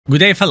Good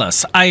day,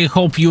 fellas. I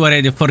hope you are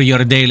ready for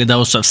your daily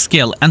dose of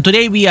skill, and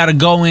today we are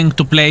going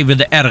to play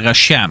with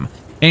Ergashem.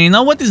 And you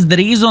know what is the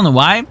reason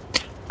why?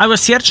 I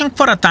was searching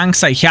for a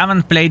tanks I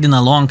haven't played in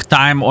a long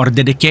time or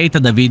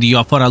dedicated a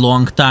video for a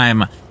long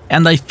time,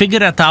 and I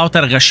figured out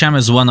Ergashem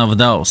is one of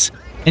those.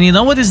 And you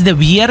know what is the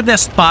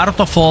weirdest part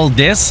of all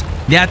this?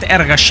 That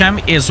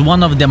Ergashem is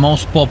one of the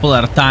most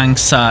popular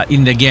tanks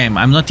in the game.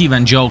 I'm not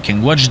even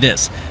joking. Watch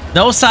this.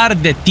 Those are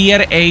the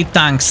tier 8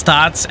 tank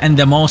stats and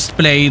the most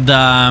played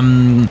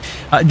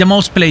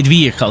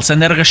vehicles.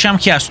 And Ergashem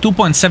has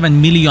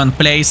 2.7 million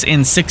plays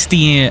in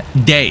 60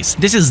 days.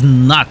 This is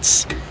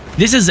nuts.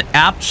 This is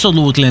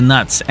absolutely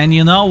nuts. And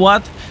you know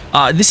what?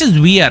 This is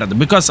weird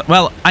because,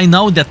 well, I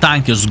know the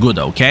tank is good,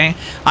 okay?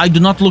 I do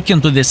not look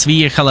into this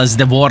vehicle as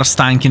the worst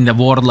tank in the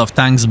world of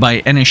tanks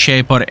by any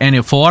shape or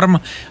any form.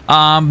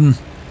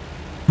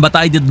 But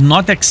I did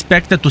not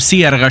expect to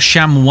see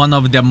Ergashem one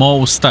of the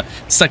most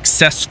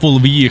successful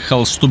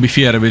vehicles, to be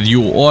fair with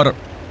you, or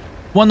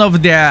one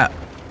of the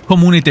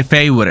community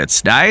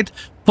favorites, right?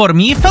 For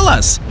me,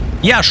 fellas,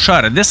 yeah,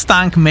 sure, this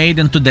tank made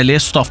into the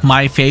list of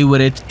my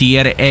favorite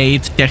tier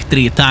 8 tech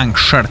 3 tank,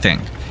 sure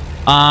thing.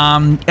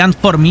 And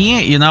for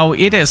me, you know,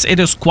 it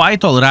is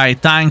quite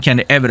alright tank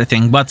and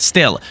everything, but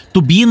still,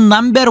 to be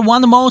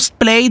 #1 most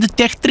played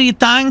tech 3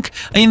 tank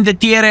in the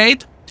tier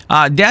 8,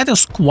 that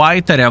is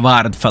quite a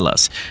reward,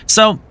 fellas.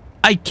 So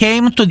I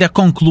came to the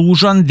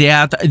conclusion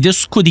that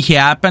this could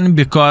happen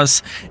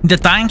because the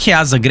tank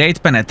has a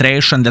great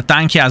penetration, the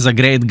tank has a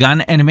great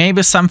gun, and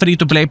maybe some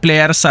free-to-play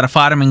players are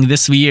farming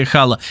this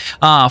vehicle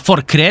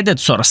for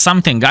credits or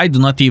something. I do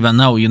not even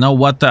know, you know,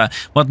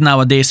 what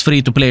nowadays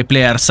free-to-play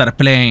players are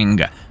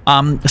playing.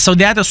 So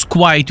that is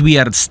quite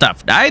weird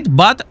stuff, right?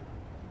 But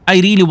I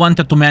really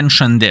wanted to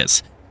mention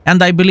this.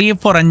 And I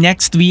believe for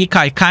next week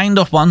I kind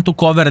of want to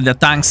cover the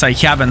tanks I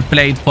haven't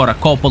played for a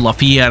couple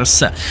of years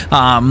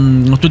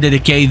to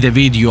dedicate the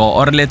video,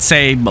 or let's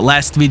say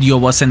last video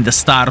was in the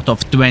start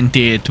of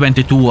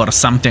 2022 or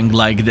something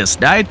like this,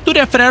 right?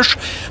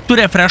 To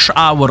refresh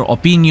our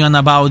opinion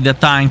about the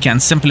tank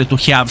and simply to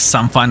have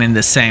some fun in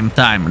the same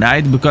time,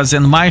 right? Because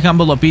in my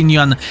humble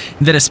opinion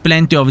there is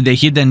plenty of the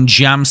hidden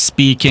gems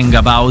speaking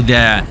about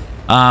the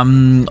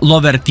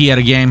lower tier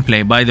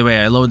gameplay. By the way,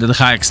 I loaded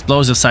high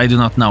explosives. I do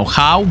not know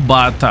how,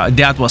 but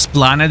that was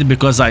planned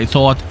because I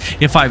thought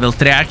if I will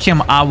track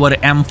him, our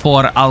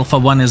M4 Alpha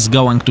 1 is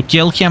going to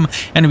kill him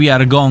and we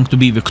are going to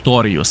be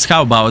victorious.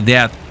 How about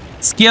that?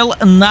 Skill,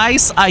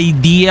 nice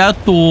idea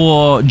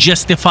to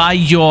justify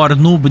your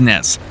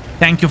noobness.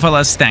 Thank you,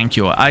 fellas, thank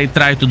you. I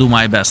tried to do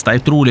my best, I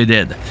truly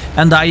did.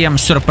 And I am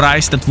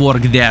surprised it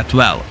worked that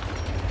well.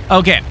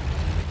 Okay,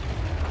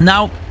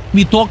 now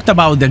we talked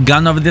about the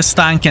gun of this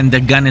tank, and the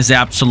gun is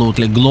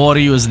absolutely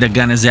glorious. The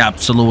gun is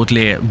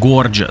absolutely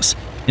gorgeous.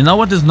 You know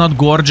what is not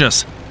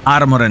gorgeous?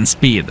 Armor and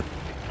speed.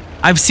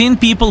 I've seen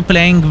people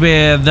playing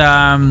with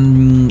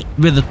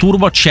the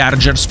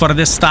turbochargers for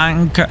this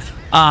tank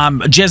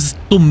just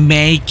to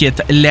make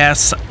it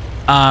less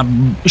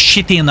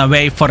shitty in a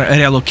way for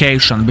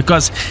relocation,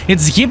 because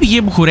it's hip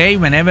hip hooray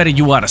whenever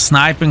you are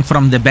sniping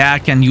from the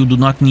back and you do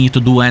not need to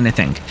do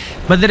anything.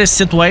 But there is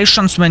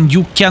situations when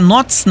you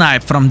cannot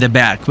snipe from the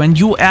back, when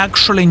you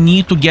actually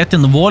need to get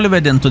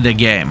involved into the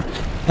game.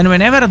 And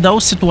whenever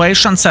those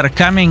situations are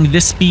coming,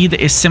 this speed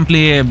is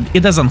simply,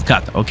 it doesn't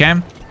cut, okay?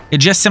 It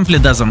just simply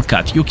doesn't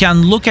cut. You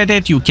can look at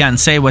it, you can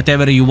say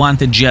whatever you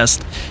want,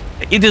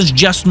 it is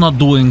just not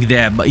doing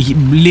the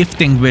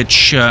lifting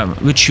which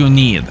you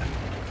need.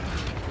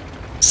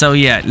 So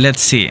yeah,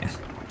 let's see.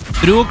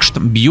 Truxt,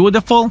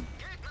 beautiful.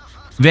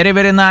 Very,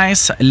 very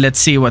nice. Let's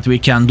see what we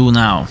can do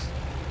now.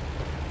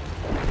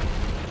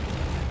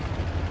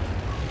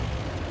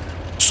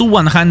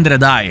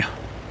 Su-100i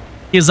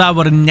is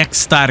our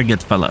next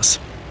target, fellas.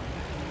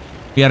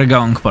 We are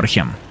going for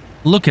him.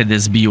 Look at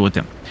this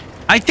beauty.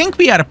 I think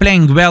we are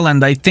playing well,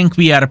 and I think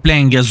we are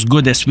playing as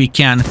good as we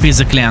can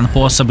physically and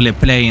possibly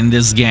play in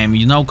this game,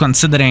 you know,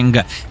 considering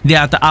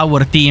that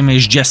our team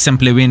is just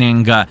simply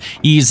winning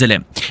easily.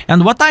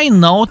 And what I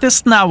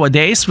noticed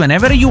nowadays,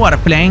 whenever you are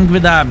playing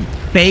with a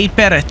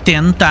paper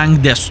tin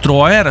tank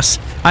destroyers,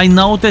 I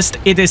noticed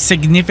it is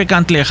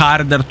significantly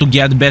harder to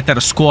get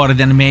better score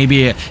than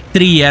maybe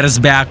 3 years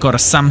back or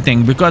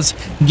something, because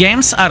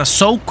games are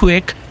so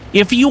quick.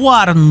 If you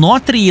are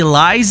not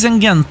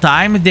realizing in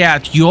time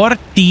that your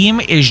team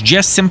is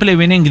just simply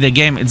winning the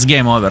game, it's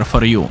game over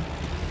for you.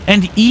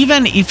 And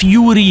even if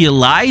you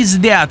realize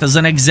that, as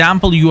an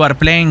example, you are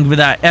playing with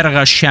a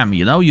Ergashem,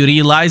 you know, you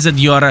realize that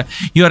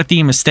your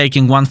team is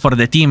taking one for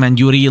the team, and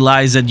you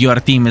realize that your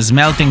team is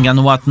melting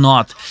and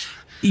whatnot,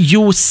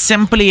 you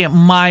simply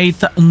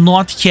might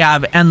not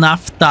have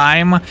enough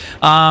time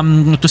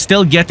to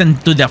still get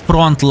into the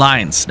front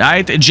lines,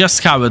 right?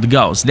 Just how it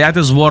goes. That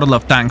is World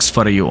of Tanks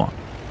for you.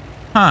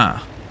 Huh,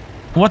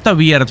 what a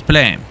weird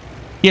play.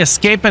 He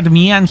escaped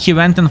me and he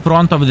went in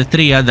front of the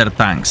 3 other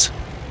tanks.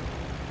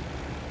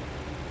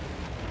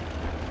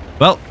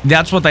 Well,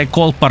 that's what I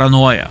call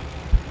paranoia.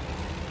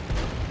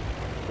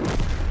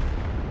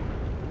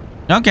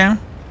 Okay.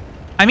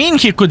 I mean,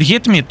 he could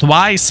hit me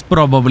twice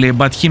probably,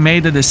 but he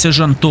made a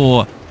decision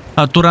to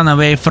run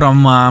away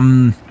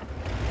from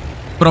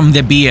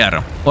the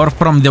bear or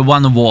from the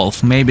one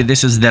wolf. Maybe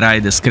this is the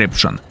right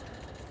description.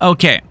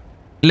 Okay,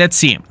 let's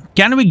see.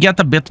 Can we get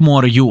a bit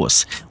more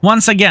use?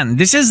 Once again,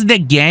 this is the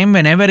game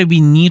whenever we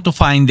need to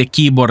find the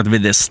keyboard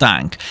with this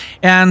tank.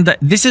 And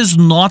this is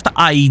not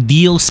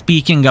ideal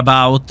speaking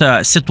about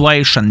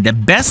situation. The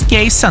best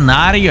case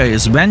scenario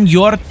is when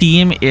your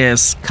team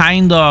is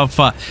kind of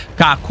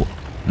kaku,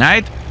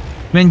 right?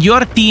 When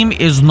your team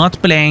is not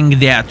playing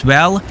that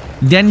well,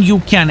 then you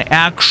can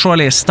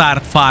actually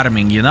start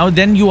farming, you know?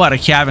 Then you are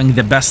having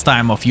the best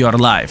time of your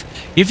life.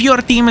 If your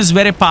team is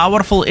very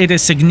powerful, it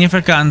is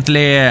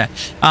significantly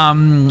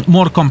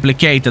more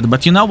complicated.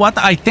 But you know what?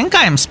 I think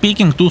I am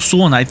speaking too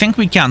soon. I think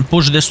we can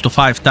push this to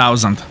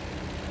 5,000.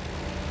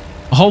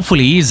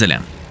 Hopefully easily.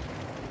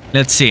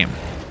 Let's see.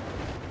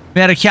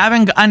 We are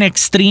having an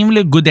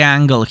extremely good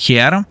angle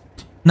here.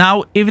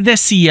 Now, if the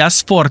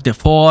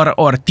CS44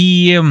 or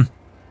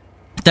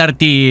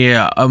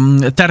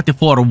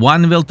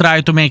T34-1 will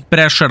try to make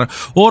pressure,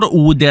 or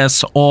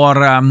UDES, or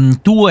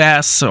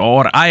 2S,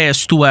 or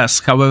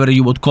IS-2S, however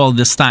you would call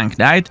this tank,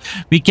 right?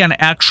 We can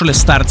actually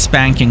start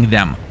spanking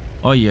them.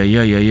 Oi, oi,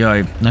 oi, oi,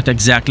 oi. Not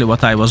exactly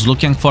what I was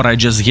looking for. I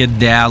just hit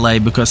the ally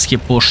because he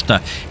pushed the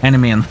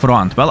enemy in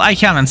front. Well, I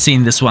haven't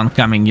seen this one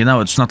coming, you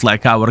know. It's not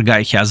like our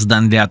guy has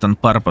done that on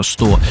purpose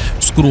to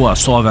screw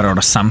us over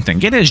or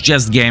something. It is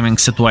just gaming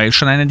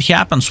situation and it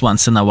happens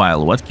once in a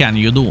while. What can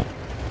you do?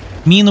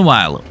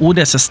 Meanwhile,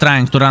 Udes is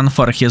trying to run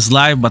for his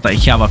life, but I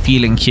have a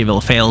feeling he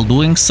will fail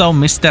doing so.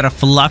 Mr.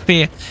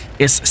 Fluffy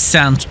is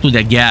sent to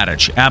the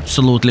garage.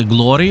 Absolutely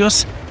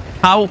glorious.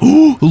 How?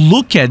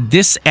 Look at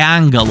this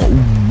angle.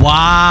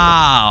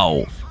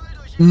 Wow.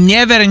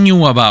 Never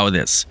knew about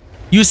this.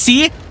 You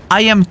see,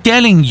 I am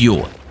telling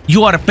you,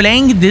 you are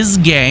playing this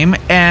game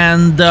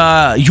and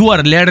you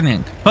are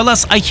learning.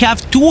 Fellas, I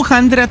have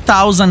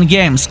 200,000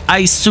 games.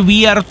 I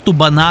swear to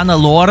Banana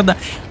Lord,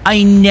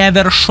 I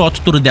never shot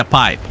through the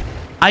pipe.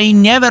 I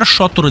never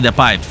shot through the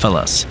pipe,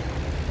 fellas.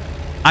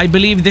 I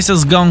believe this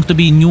is going to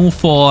be new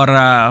for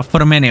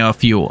many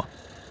of you.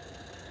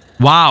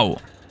 Wow.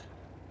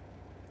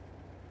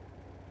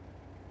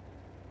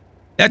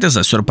 That is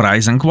a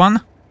surprising one.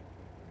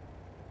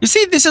 You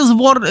see, this is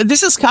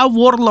how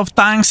World of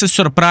Tanks is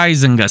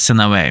surprising us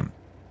in a way.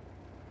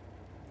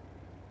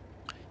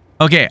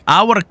 Okay,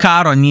 our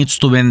Karo needs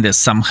to win this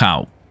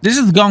somehow. This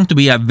is going to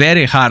be a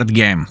very hard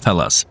game,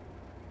 fellas.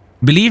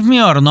 Believe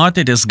me or not,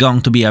 it is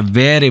going to be a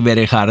very,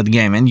 very hard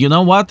game. And you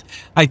know what?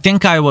 I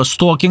think I was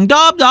talking,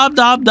 dub, dub,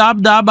 dub,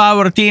 dub, dub,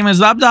 our team is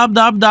dub, dub,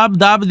 dub, dub,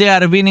 dub, they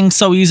are winning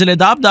so easily,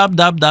 dub, dub,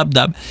 dub, dub,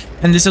 dub.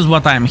 And this is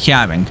what I am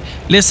having.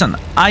 Listen,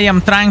 I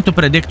am trying to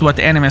predict what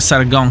enemies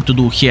are going to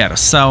do here.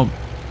 So,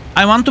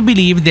 I want to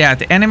believe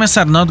that enemies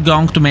are not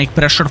going to make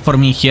pressure for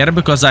me here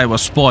because I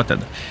was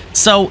spotted.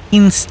 So,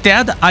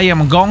 instead, I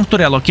am going to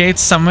relocate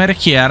somewhere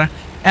here.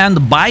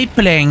 And by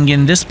playing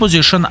in this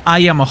position, I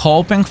am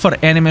hoping for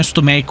enemies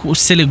to make a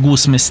silly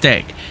goose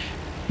mistake.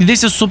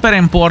 This is super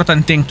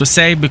important thing to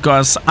say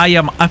because I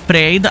am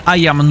afraid I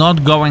am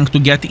not going to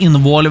get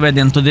involved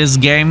into this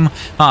game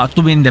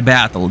to win the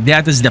battle.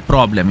 That is the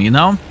problem, you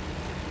know?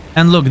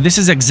 And look, this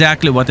is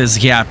exactly what is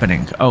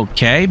happening.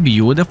 Okay,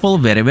 beautiful,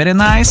 very, very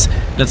nice.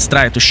 Let's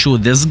try to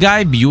shoot this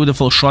guy.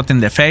 Beautiful shot in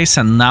the face,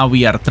 and now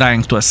we are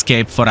trying to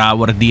escape for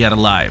our dear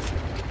life.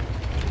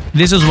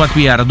 This is what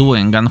we are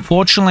doing.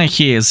 Unfortunately,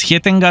 he is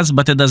hitting us,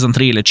 but it doesn't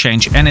really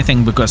change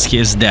anything because he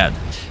is dead.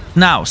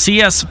 Now,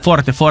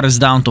 CS44 is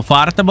down to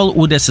fartable,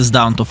 Udes is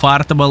down to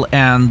fartable,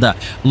 and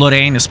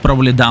Lorraine is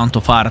probably down to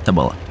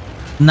fartable.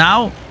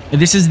 Now,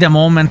 this is the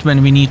moment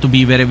when we need to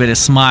be very, very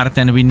smart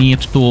and we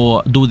need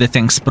to do the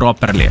things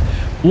properly.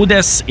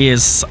 Udes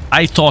is...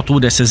 I thought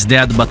Udes is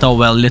dead, but oh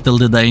well, little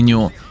did I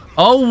knew.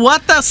 Oh,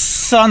 what a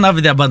son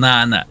of the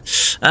banana.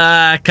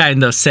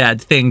 Kind of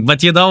sad thing.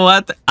 But you know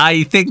what?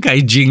 I think I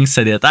jinxed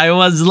it. I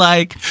was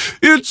like,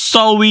 it's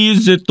so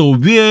easy to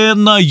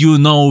win. You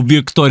know,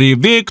 victory,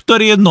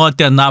 victory. Not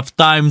enough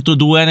time to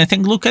do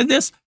anything. Look at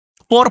this.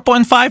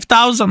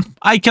 4,500.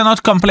 I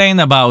cannot complain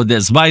about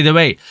this. By the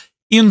way,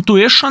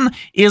 intuition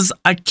is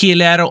a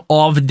killer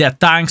of the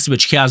tanks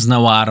which has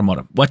no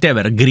armor.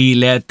 Whatever,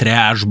 Grille,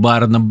 Trash,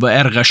 Burn,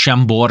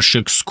 Ergashem,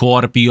 Borshik,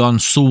 Scorpion,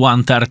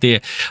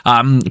 Su-130,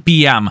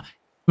 PM.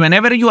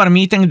 Whenever you are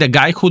meeting the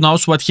guy who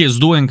knows what he is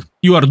doing,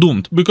 you are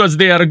doomed. Because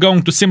they are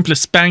going to simply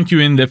spank you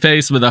in the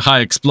face with the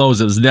high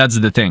explosives. That's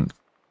the thing.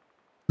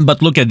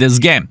 But look at this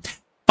game.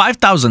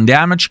 5,000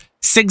 damage,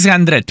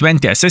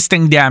 620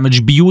 assisting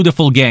damage,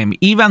 beautiful game.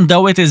 Even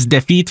though it is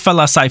defeat,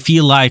 fellas, I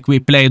feel like we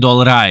played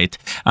alright.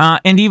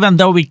 And even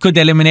though we could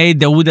eliminate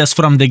the Udes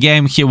from the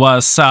game, he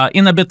was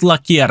in a bit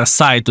luckier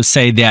side to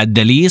say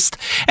the least.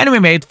 And we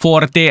made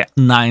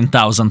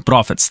 49,000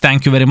 profits.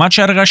 Thank you very much,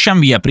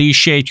 Ergashem. We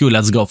appreciate you.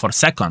 Let's go for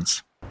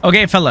seconds.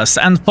 Okay, fellas,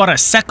 and for a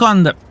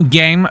second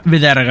game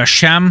with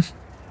Ergashem,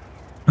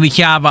 we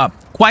have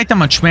quite a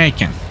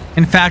matchmaking.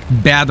 In fact,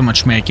 bad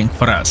matchmaking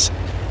for us.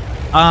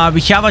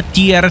 We have a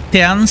tier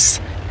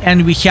 10s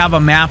and we have a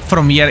map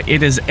from here,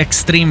 it is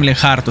extremely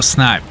hard to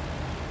snipe.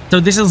 So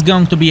this is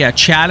going to be a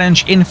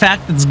challenge. In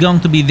fact, it's going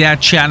to be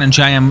that challenge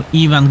I am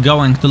even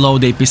going to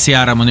load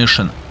APCR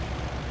ammunition.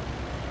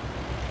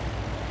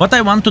 What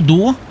I want to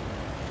do,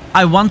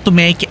 I want to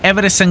make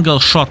every single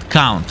shot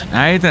count,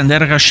 right? And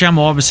Hashem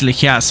obviously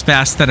has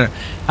faster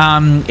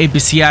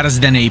APCRs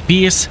than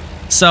APs,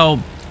 so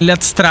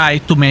let's try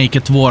to make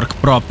it work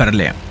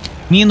properly.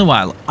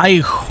 Meanwhile, I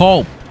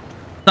hope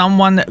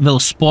someone will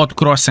spot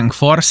crossing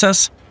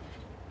forces,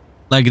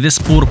 like this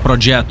poor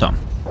Progetto.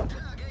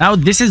 Now,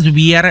 this is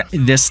where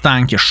this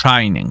tank is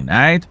shining,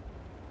 right?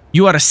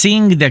 You are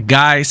seeing the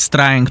guys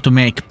trying to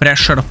make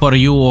pressure for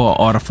you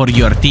or for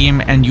your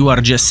team, and you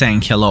are just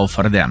saying hello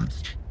for them.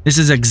 This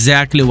is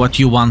exactly what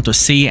you want to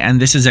see,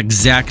 and this is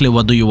exactly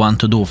what do you want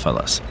to do,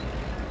 fellas.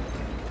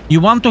 You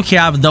want to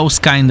have those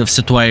kind of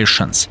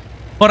situations.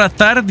 For a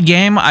third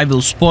game, I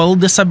will spoil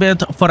this a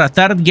bit. For a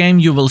third game,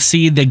 you will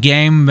see the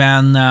game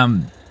when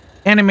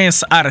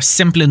enemies are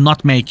simply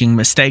not making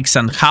mistakes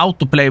and how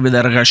to play with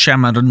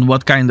Hashem and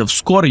what kind of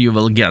score you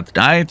will get,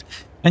 right?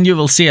 And you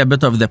will see a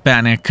bit of the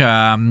panic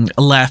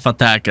laugh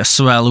attack as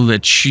well,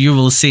 which you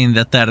will see in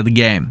the third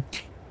game.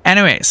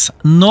 Anyways,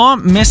 no,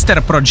 Mr.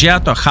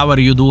 Progetto, how are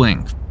you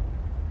doing?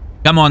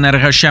 Come on,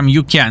 Hashem,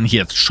 you can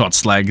hit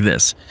shots like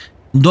this.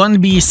 Don't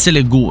be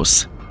silly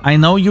goose. I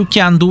know you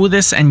can do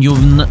this, and you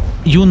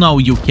know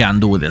you can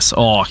do this.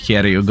 Oh,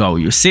 here you go,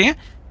 you see?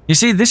 You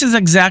see, this is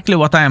exactly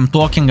what I am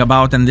talking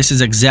about, and this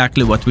is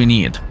exactly what we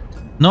need.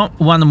 No,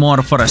 one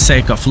more for the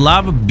sake of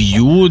love.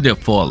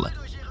 Beautiful.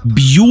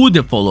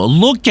 Beautiful.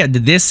 Look at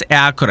this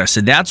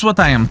accuracy. That's what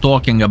I am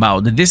talking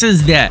about. This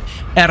is the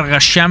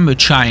Hashem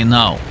which I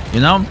know.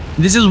 You know,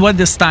 this is what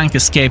this tank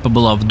is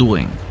capable of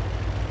doing.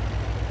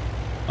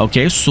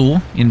 Okay, Sue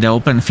in the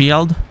open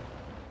field.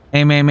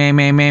 Nah.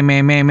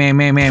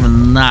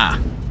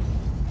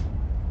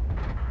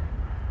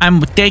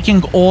 I'm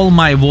taking all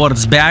my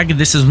words back.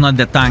 This is not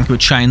the tank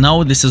which I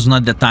know. This is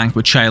not the tank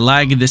which I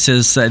like. This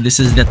is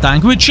the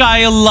tank which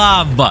I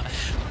love.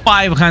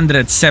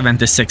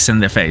 576 in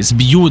the face.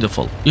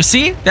 Beautiful. You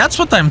see? That's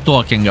what I'm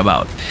talking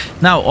about.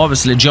 Now,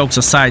 obviously, jokes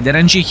aside,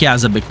 RNG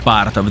has a big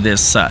part of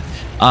this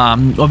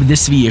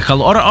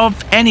vehicle or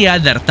of any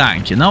other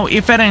tank. You know,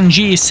 if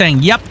RNG is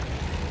saying, "Yep,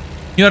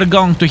 you're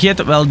going to hit,"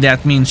 well,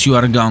 that means you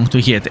are going to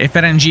hit. If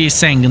RNG is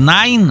saying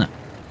 9.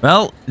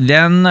 Well,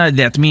 then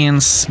that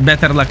means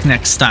better luck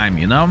next time,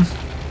 you know?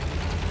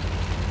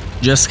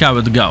 Just how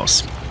it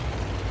goes.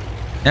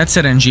 That's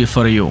RNG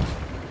for you.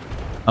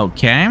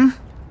 Okay.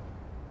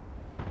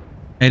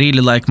 I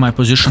really like my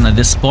position at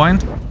this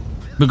point,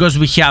 because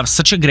we have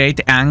such a great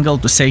angle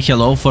to say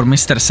hello for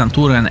Mr.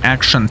 Centurion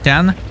Action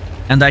 10,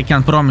 and I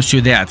can promise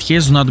you that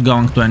he's not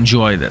going to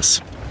enjoy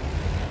this.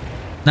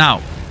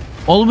 Now,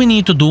 all we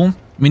need to do,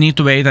 we need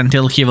to wait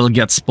until he will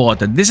get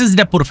spotted. This is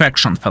the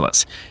perfection,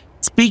 fellas.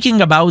 Speaking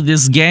about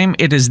this game,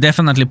 it is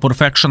definitely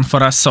perfection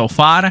for us so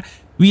far.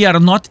 We are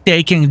not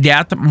taking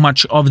that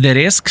much of the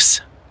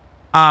risks,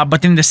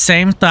 but in the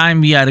same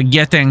time, we are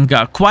getting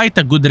quite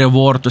a good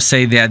reward, to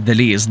say that the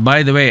least.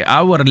 By the way,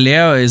 our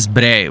Leo is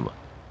brave.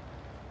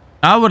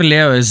 Our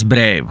Leo is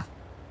brave.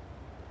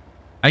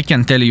 I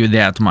can tell you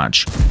that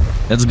much.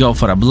 Let's go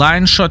for a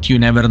blind shot. You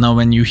never know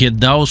when you hit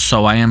those,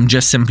 so I am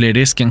just simply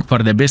risking for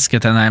the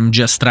biscuit, and I am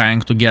just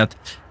trying to get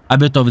a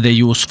bit of the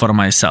use for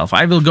myself.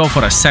 I will go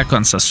for a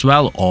seconds as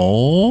well.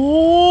 Oh,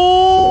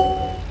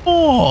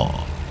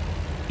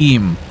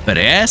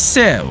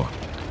 impressive.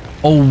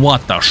 Oh,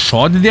 what a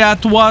shot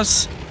that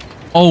was.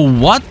 Oh,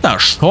 what a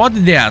shot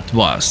that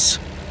was.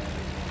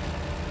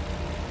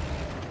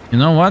 You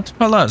know what,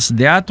 fellas?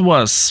 That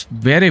was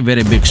very,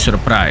 very big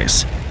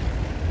surprise.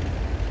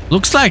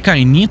 Looks like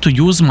I need to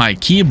use my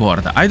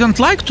keyboard. I don't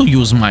like to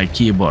use my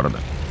keyboard.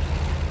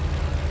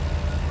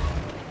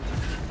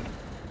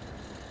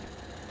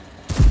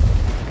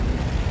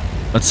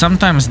 But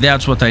sometimes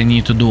that's what I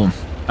need to do.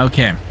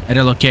 Okay,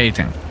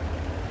 relocating.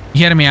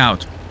 Hear me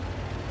out.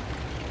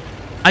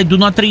 I do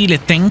not really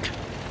think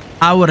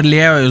our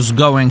Leo is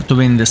going to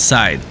win this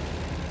side.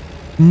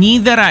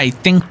 Neither I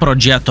think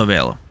Progetto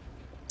will.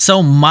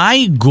 So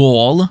my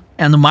goal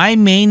and my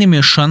main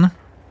mission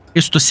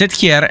is to sit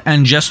here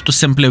and just to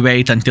simply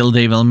wait until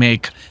they will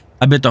make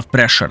a bit of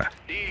pressure.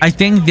 I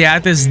think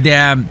that is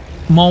the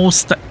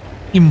most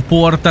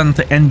important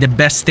and the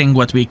best thing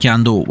what we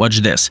can do. Watch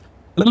this.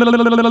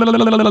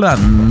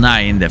 Nah,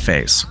 in the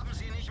face.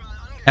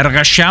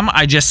 Ergasham,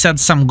 I just said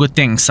some good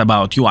things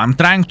about you. I'm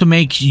trying to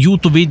make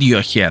YouTube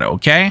video here,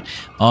 okay?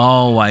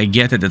 Oh, I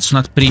get it. It's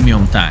not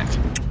premium tank.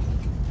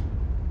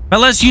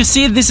 Fellas, you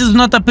see, this is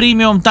not a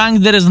premium tank.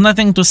 There is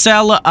nothing to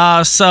sell.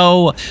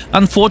 So,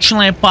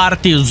 unfortunately,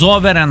 party is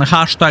over and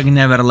hashtag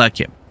never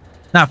lucky.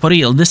 Now, for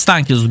real, this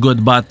tank is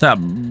good, but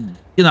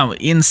you know,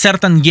 in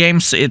certain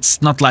games,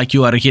 it's not like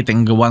you are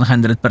hitting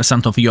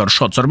 100% of your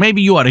shots. Or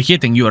maybe you are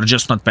hitting, you are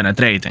just not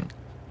penetrating.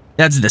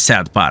 That's the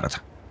sad part.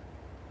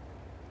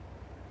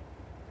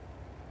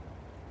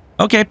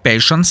 Okay,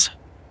 patience.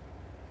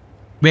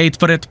 Wait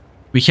for it.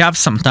 We have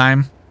some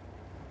time.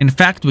 In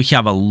fact, we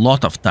have a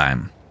lot of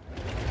time.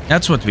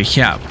 That's what we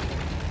have.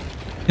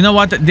 You know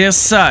what?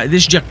 This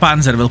Jack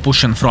Panzer will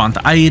push in front.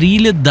 I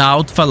really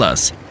doubt,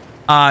 fellas.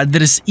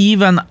 There is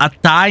even a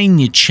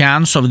tiny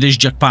chance of this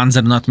Jack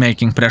Panzer not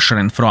making pressure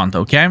in front,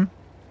 okay?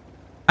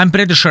 I'm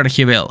pretty sure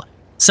he will.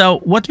 So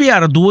what we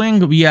are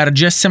doing, we are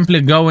just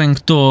simply going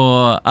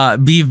to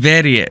be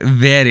very,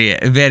 very,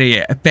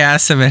 very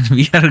passive, and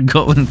we are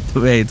going to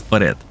wait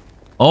for it.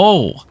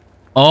 Oh,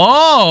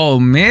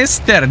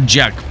 Mr.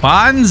 Jack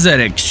Panzer,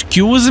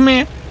 excuse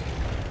me?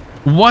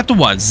 What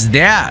was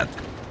that?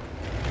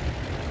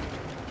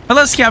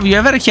 Fellas, have you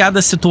ever had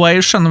a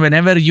situation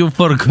whenever you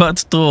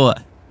forgot to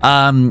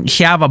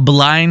have a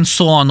blinds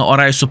on, or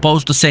I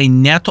supposed to say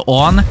net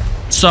on?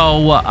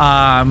 So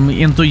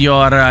into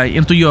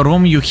your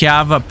room you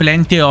have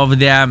plenty of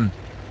the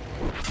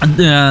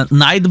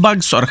night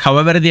bugs, or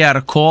however they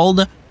are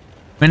called,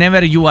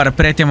 whenever you are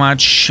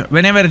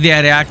whenever they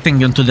are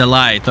reacting into the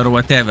light or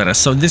whatever.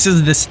 So this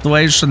is the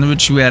situation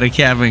which we are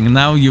having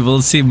now. You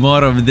will see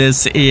more of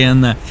this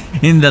in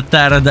the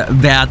third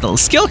battle.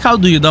 Skill, how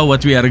do you know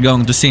what we are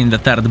going to see in the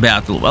third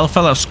battle? Well,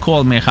 fellas,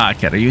 call me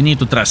hacker. You need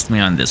to trust me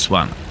on this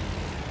one.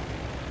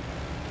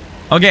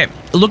 Okay,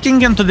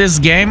 looking into this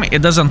game,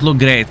 it doesn't look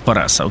great for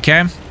us,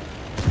 okay?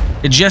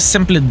 It just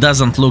simply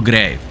doesn't look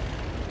great.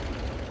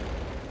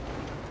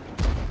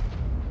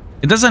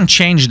 It doesn't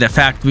change the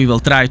fact we will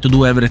try to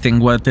do everything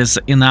what is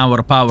in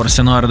our powers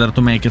in order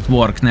to make it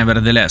work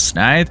nevertheless,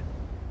 right?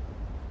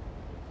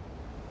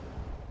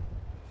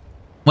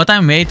 What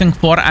I'm waiting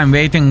for, I'm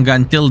waiting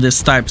until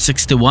this Type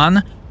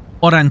 61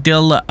 or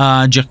until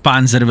Jack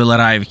Panzer will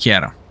arrive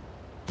here.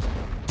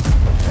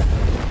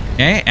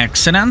 Okay,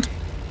 excellent.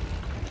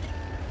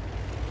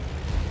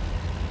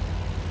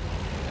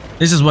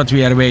 This is what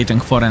we are waiting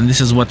for, and this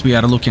is what we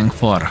are looking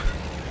for.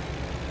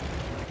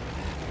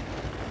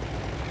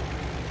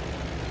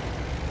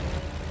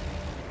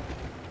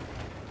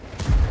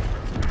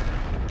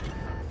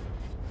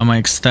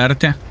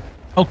 MX-30.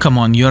 Oh, come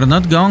on, you're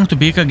not going to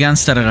pick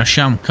against a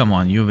Rasham. Come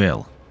on, you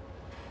will.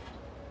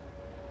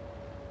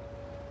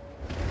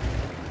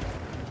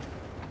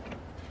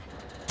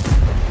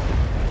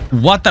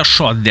 What a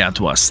shot that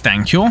was,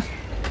 thank you.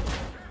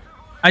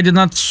 I did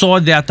not saw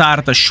that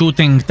Arta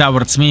shooting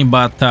towards me,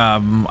 but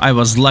I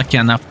was lucky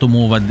enough to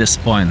move at this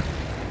point.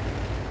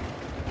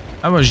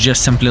 I was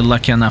just simply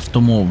lucky enough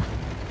to move.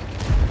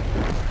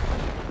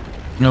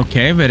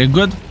 Okay, very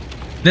good.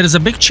 There is a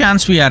big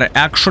chance we are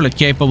actually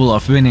capable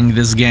of winning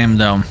this game,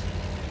 though.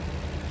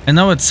 I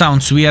know it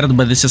sounds weird,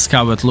 but this is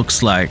how it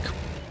looks like.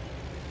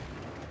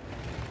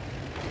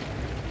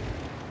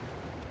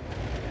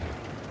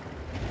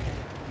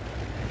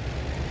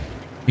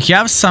 We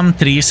have some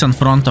trees in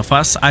front of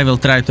us. I will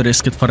try to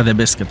risk it for the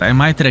biscuit. I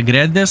might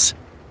regret this,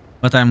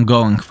 but I'm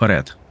going for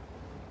it.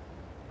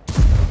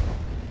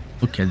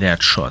 Look at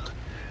that shot.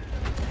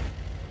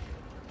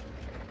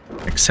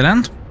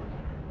 Excellent.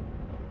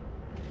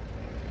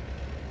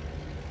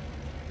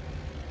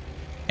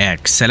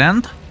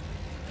 Excellent.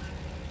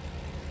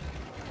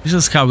 This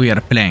is how we are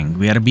playing.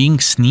 We are being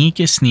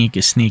sneaky,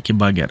 sneaky, sneaky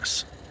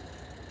buggers.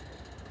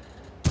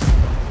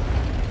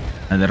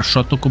 Another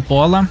shot to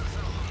Cupola.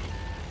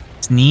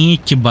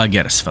 Sneaky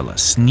buggers,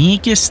 fellas.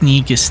 Sneaky,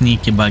 sneaky,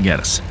 sneaky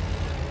buggers.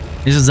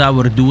 This is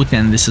our duty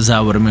and this is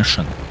our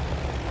mission.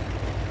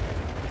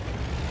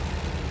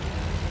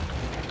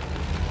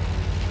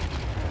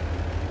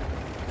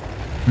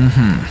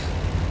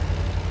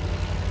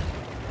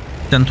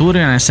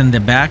 Centurion is in the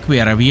back. We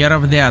are aware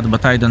of that,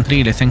 but I don't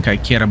really think I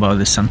care about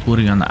the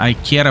Centurion. I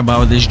care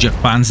about this Jack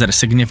Panzer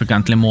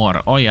significantly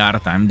more. Oh yeah,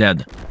 Arta, I'm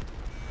dead.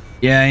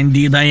 Yeah,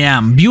 indeed I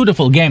am.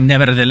 Beautiful game,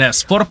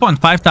 nevertheless.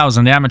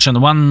 4,500 damage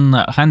and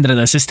 100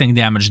 assisting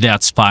damage,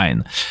 that's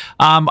fine.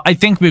 I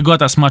think we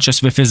got as much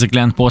as we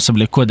physically and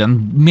possibly could,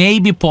 and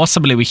maybe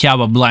possibly we have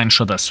a blind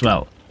shot as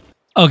well.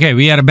 Okay,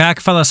 we are back,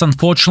 fellas.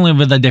 Unfortunately,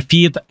 with the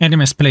defeat,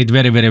 enemies played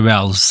very, very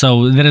well,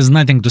 so there is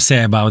nothing to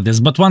say about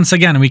this. But once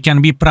again, we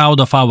can be proud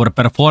of our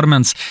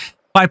performance.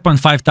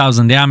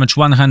 5,500 damage,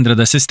 100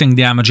 assisting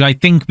damage. I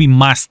think we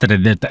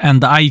mastered it,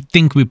 and I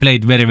think we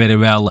played very, very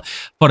well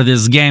for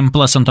this game.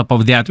 Plus, on top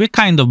of that, we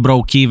kind of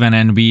broke even,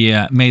 and we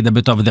made a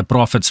bit of the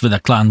profits with the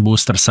clan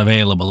boosters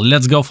available.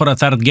 Let's go for a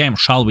third game,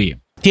 shall we?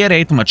 Tier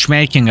 8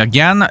 matchmaking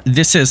again.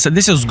 This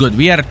is good.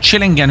 We are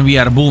chilling and we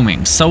are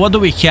booming. So what do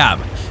we have?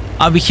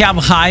 We have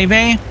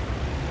highway.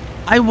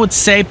 I would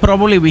say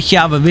probably we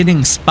have a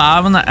winning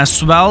spawn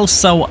as well.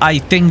 So I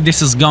think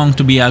this is going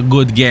to be a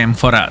good game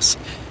for us.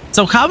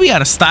 So how we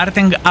are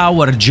starting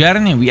our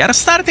journey? We are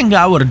starting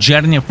our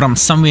journey from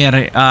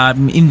somewhere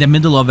in the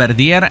middle over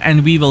there,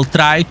 and we will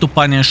try to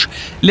punish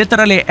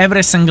literally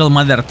every single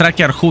mother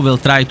trucker who will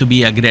try to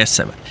be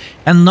aggressive.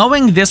 And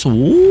knowing this,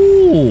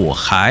 ooh,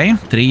 hi,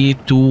 3,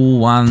 2,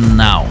 1,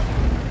 now.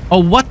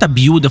 Oh, what a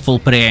beautiful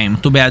pre-aim.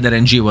 Too bad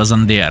RNG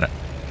wasn't there.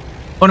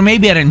 Or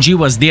maybe RNG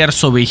was there,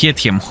 so we hit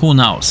him, who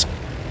knows.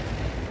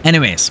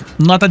 Anyways,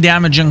 not a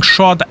damaging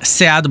shot,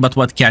 sad, but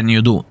what can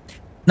you do?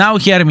 Now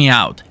hear me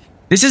out.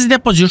 This is the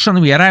position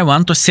where I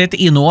want to sit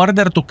in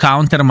order to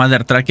counter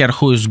mother trucker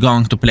who is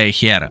going to play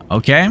here,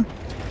 okay?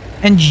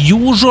 And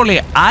usually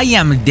I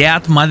am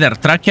that mother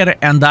trucker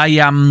and I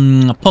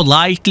am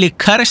politely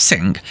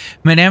cursing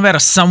whenever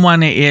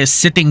someone is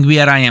sitting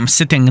where I am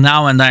sitting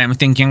now and I am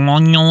thinking,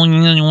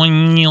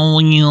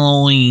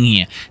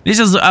 this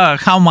is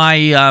how my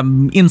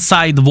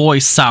inside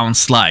voice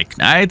sounds like,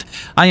 right?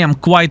 I am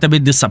quite a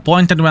bit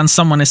disappointed when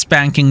someone is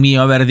spanking me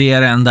over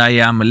there, and I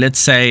am, let's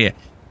say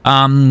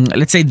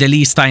the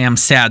least I am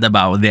sad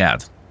about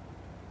that.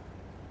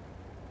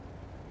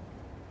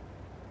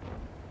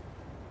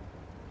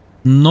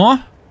 No?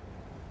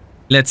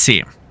 Let's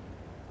see.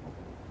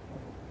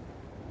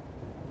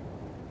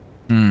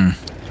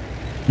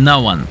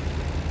 No one.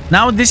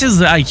 Now this is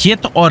a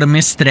hit or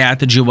miss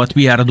strategy what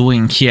we are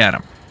doing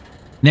here.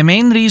 The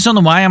main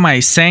reason why am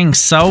I saying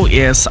so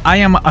is I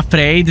am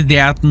afraid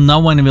that no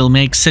one will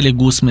make silly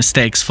goose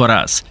mistakes for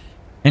us.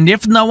 And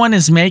if no one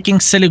is making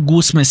silly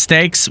goose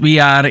mistakes, we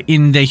are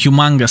in the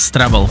humongous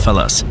trouble,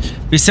 fellas.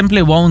 We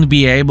simply won't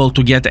be able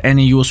to get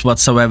any use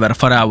whatsoever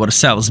for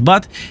ourselves.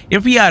 But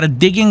if we are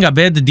digging a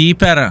bit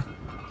deeper,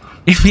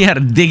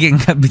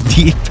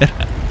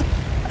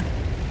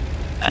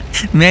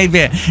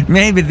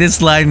 maybe this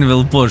line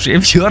will push.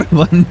 If you're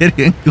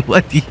wondering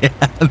what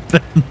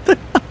happened,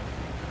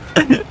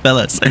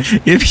 fellas,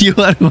 if you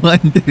are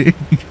wondering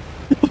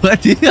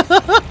what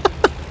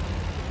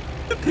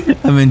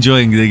I'm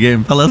enjoying the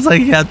game, fellas. I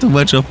had too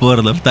much of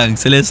World of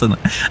Tanks. Listen,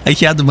 I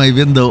had my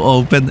window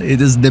open. It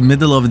is the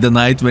middle of the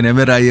night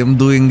whenever I am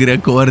doing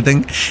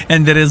recording,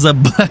 and there is a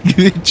bug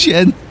with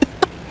Chen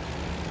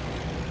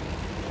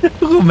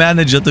who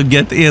managed to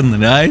get in,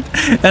 right?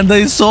 And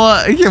I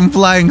saw him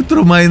flying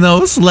through my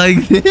nose like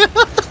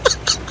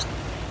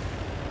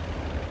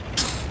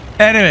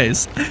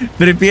Anyways,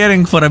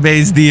 preparing for a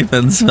base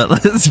defense,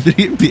 fellas.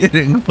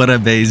 Preparing for a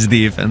base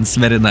defense.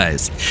 Very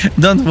nice.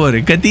 Don't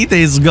worry, Katita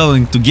is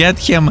going to get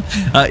him.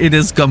 It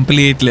is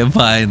completely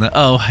fine.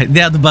 Oh,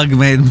 that bug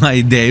made my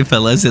day,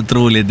 fellas. It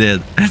truly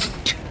did.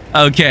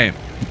 Okay,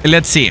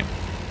 let's see.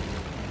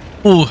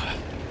 Ooh,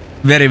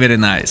 very, very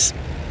nice.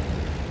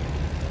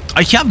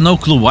 I have no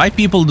clue why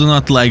people do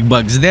not like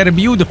bugs. They're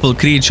beautiful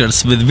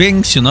creatures with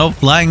wings, you know,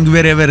 flying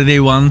wherever they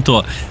want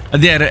to.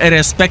 They're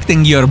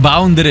respecting your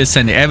boundaries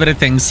and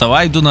everything, so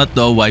I do not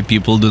know why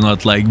people do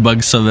not like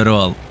bugs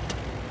overall.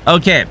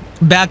 Okay,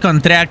 back on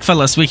track,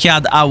 fellas. We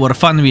had our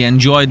fun, we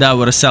enjoyed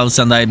ourselves,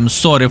 and I'm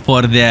sorry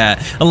for the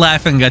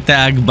laughing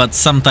attack, but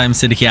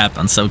sometimes it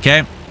happens,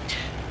 okay?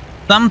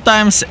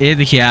 Sometimes it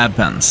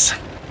happens.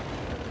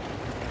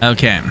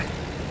 Okay.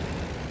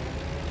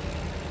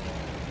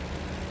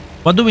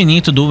 What do we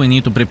need to do? We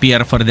need to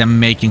prepare for them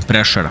making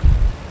pressure.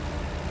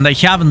 And I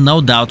have no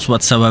doubts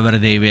whatsoever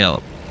they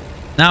will.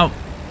 Now,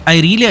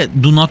 I really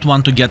do not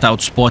want to get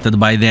outspotted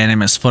by the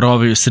enemies for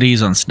obvious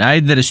reasons,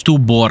 right? There is two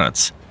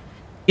Borats.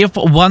 If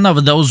one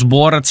of those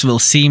Borats will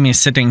see me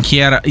sitting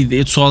here,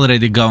 it's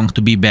already going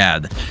to be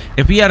bad.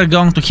 If we are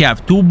going to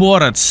have two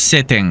Borats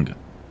sitting,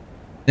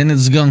 then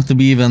it's going to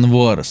be even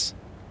worse.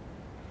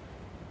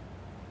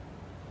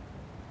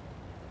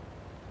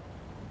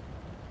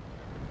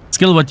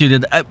 Skill what you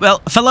did. Well,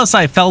 fellas,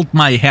 I felt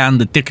my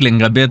hand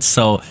tickling a bit,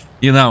 so,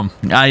 you know,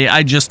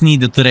 I just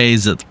needed to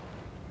raise it.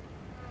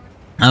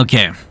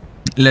 Okay,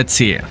 let's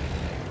see.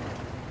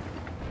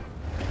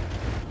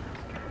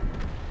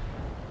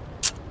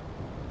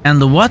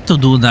 And what to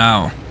do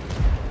now?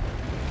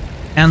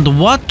 And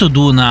what to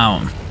do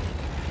now?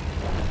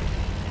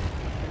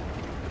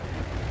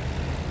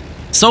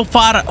 So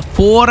far,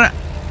 4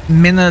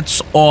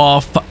 minutes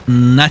of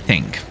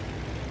nothing.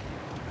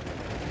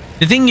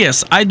 The thing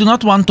is, I do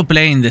not want to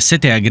play in the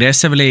city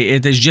aggressively.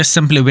 It is just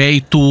simply way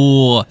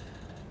too...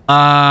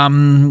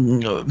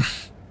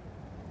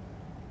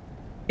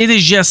 it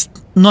is just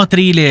not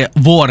really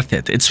worth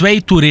it. It's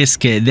way too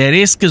risky. The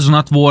risk is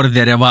not worth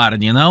the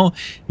reward, you know?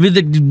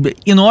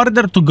 In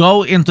order to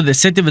go into the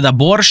city with a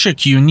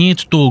Borshik, you need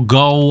to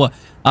go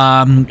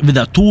with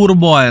a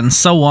turbo and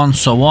so on,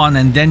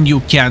 and then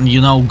you can,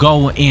 you know,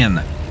 go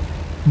in.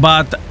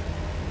 But...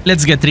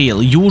 let's get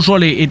real.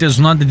 Usually it is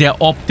not the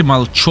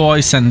optimal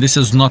choice, and this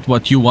is not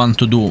what you want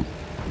to do.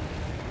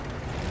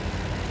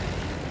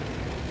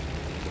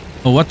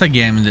 Oh, what a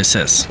game this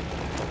is.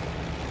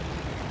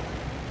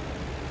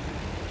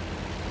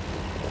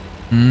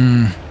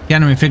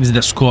 Can we fix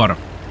the score?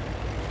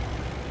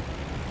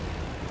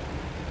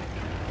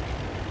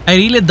 I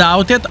really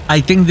doubt it.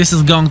 I think this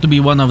is going to be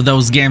one of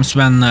those games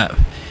when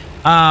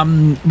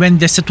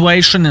the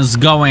situation is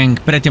going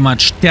pretty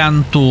much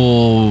 10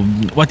 to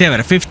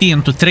whatever,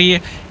 15 to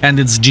 3, and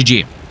it's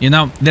GG. You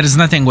know, there is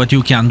nothing what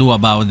you can do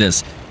about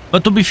this.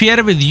 But to be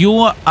fair with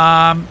you,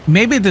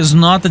 maybe it is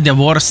not the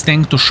worst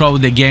thing to show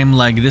the game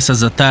like this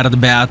as a third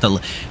battle,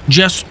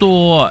 just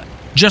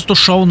to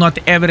show not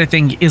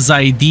everything is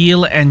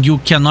ideal and you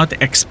cannot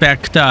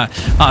expect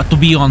to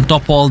be on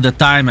top all the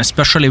time,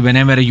 especially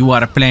whenever you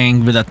are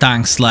playing with the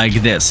tanks like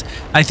this.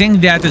 I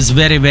think that is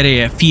very,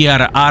 very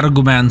fair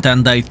argument,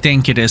 and I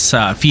think it is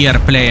fair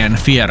play and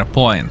fair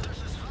point.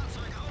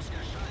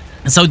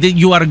 So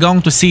you are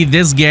going to see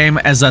this game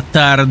as a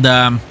third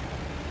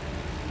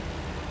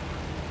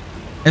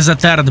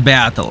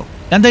battle.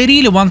 And I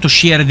really want to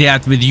share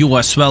that with you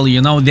as well,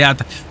 you know,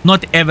 that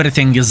not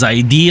everything is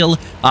ideal.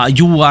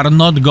 You are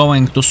not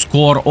going to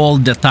score all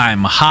the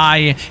time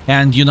high,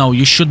 and you know,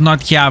 you should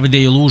not have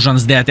the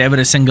illusions that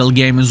every single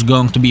game is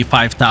going to be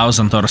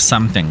 5,000 or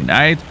something,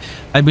 right?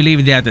 I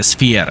believe that is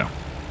fair.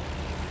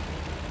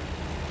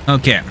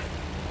 Okay.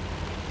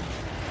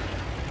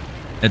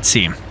 Let's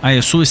see.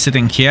 ISU is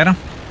sitting here.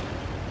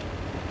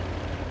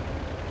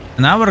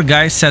 And our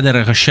guy said that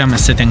Hashem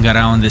is sitting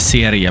around this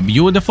area.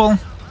 Beautiful.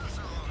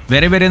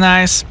 Very, very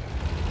nice.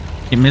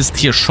 He missed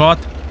his shot,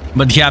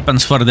 but he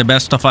happens for the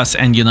best of us.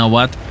 And you know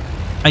what?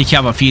 I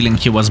have a feeling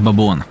he was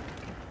baboon.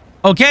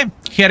 Okay,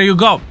 here you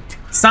go.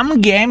 Some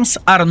games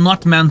are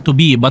not meant to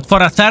be, but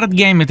for a third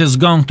game, it is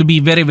going to be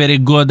very, very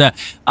good.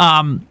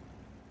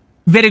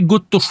 Very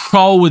good to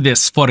show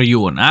this for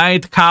you,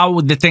 right?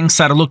 How the things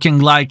are looking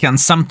like, and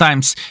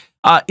sometimes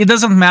it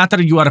doesn't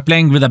matter you are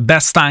playing with the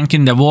best tank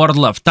in the world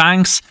of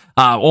tanks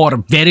or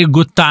very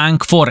good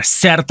tank for a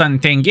certain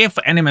thing. If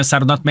enemies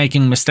are not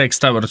making mistakes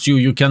towards you,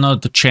 you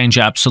cannot change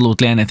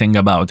absolutely anything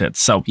about it.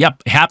 So,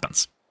 yep, it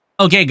happens.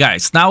 Okay,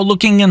 guys, now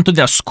looking into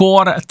the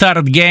score,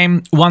 third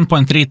game,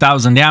 1.3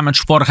 thousand damage,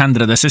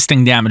 400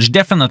 assisting damage,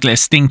 definitely a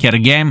stinker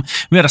game.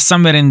 We are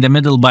somewhere in the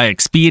middle by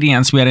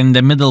experience, we are in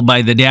the middle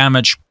by the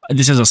damage.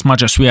 This is as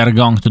much as we are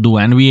going to do,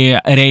 and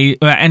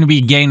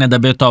we gained a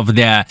bit of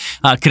the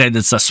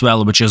credits as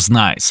well, which is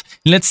nice.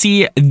 Let's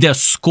see the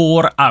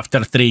score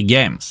after 3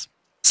 games.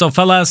 So,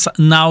 fellas,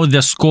 now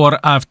the score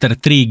after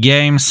 3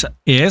 games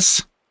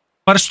is...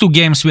 First 2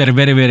 games were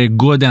very, very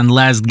good, and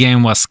last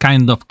game was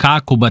kind of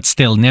kaku, but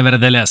still,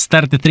 nevertheless,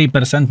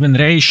 33% win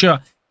ratio,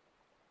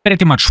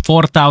 pretty much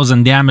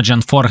 4,000 damage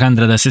and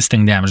 400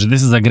 assisting damage.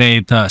 This is a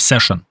great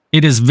session.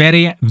 It is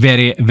very,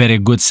 very, very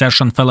good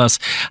session, fellas.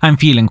 I'm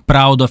feeling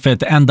proud of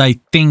it, and I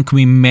think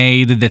we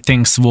made the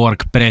things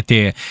work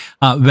pretty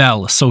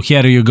well. So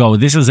here you go.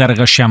 This is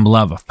Hashem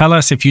Love.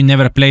 Fellas, if you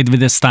never played with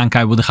this tank,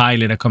 I would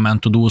highly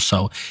recommend to do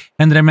so.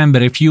 And remember,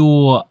 if you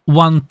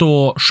want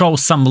to show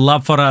some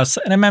love for us,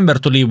 remember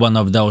to leave one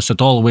of those.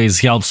 It always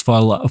helps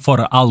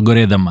for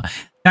algorithm.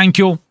 Thank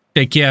you,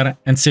 take care,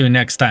 and see you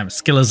next time.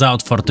 Skill is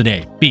out for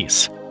today.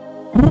 Peace.